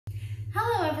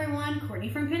Hello everyone, Courtney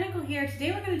from Pinnacle here.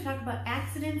 Today we're going to talk about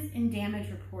accidents and damage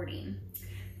reporting.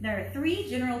 There are three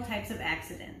general types of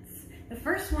accidents. The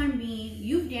first one being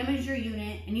you've damaged your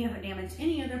unit and you haven't damaged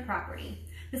any other property.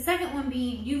 The second one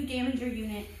being you've damaged your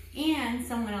unit and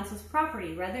someone else's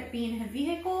property, whether it be in a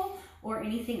vehicle or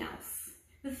anything else.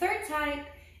 The third type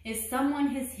is someone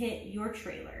has hit your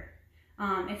trailer.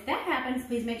 If that happens,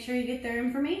 please make sure you get their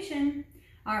information.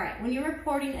 All right, when you're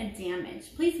reporting a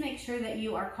damage, please make sure that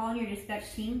you are calling your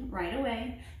dispatch team right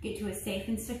away. Get to a safe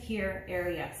and secure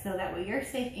area so that way you're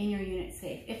safe and your unit's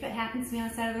safe. If it happens to be on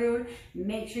the side of the road,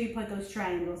 make sure you put those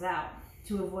triangles out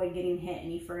to avoid getting hit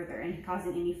any further and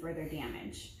causing any further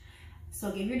damage.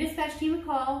 So give your dispatch team a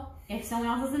call. If someone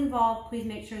else is involved, please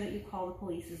make sure that you call the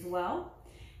police as well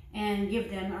and give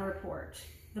them a report.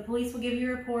 The police will give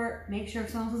you a report. Make sure if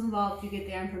someone else is involved, you get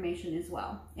their information as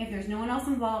well. If there's no one else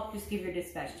involved, just give your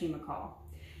dispatch team a call.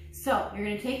 So you're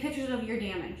going to take pictures of your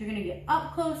damage. You're going to get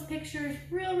up close pictures,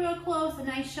 real close, a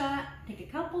nice shot. Take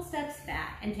a couple steps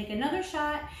back and take another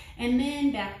shot and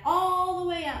then back all the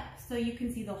way up so you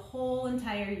can see the whole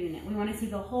entire unit. We want to see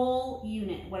the whole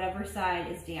unit, whatever side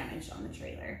is damaged on the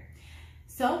trailer.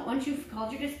 So once you've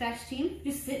called your dispatch team,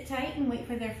 just sit tight and wait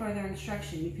for their further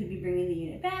instruction. You could be bringing the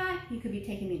unit back, you could be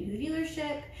taking it to the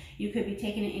dealership, you could be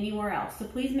taking it anywhere else. So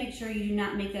please make sure you do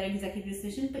not make that executive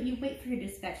decision, but you wait for your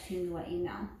dispatch team to let you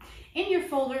know. In your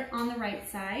folder on the right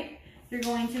side, you're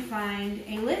going to find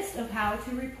a list of how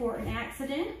to report an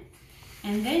accident,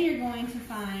 and then you're going to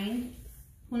find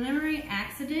preliminary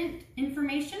accident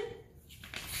information.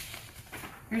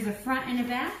 There's a front and a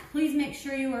back. Please make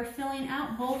sure you are filling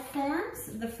out both forms.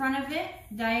 The front of it,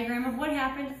 diagram of what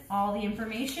happened, all the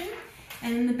information,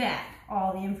 and in the back,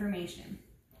 all the information.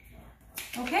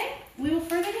 Okay, we will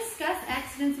further discuss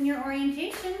accidents in your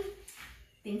orientation.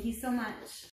 Thank you so much.